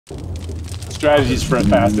strategies for a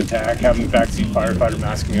fast attack, having the backseat firefighter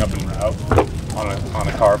masking up en route on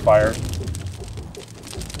a car fire.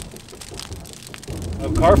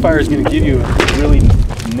 A car fire is going to give you a really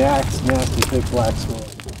nasty thick black smoke.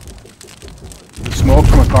 The smoke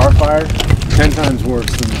from a car fire, 10 times worse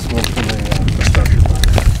than the smoke from a structure fire.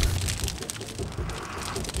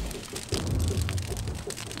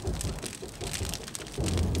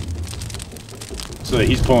 So that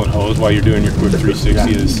he's pulling hose while you're doing your quick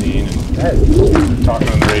 360 of the scene and talking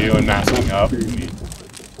on the radio and masking up.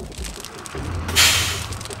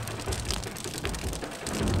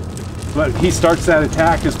 But he starts that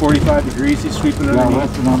attack as 45 degrees, he's sweeping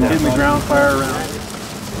underneath, hitting the ground fire around.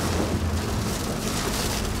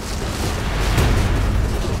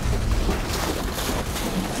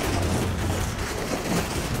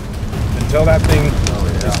 Until that thing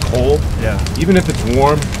is cold, even if it's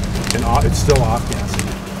warm, and it's still off gassing.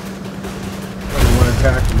 You want to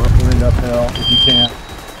attack from upwind, uphill, if you can,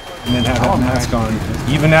 and then have that mask on.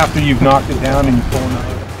 Even after you've knocked it down and you pull it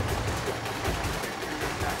out.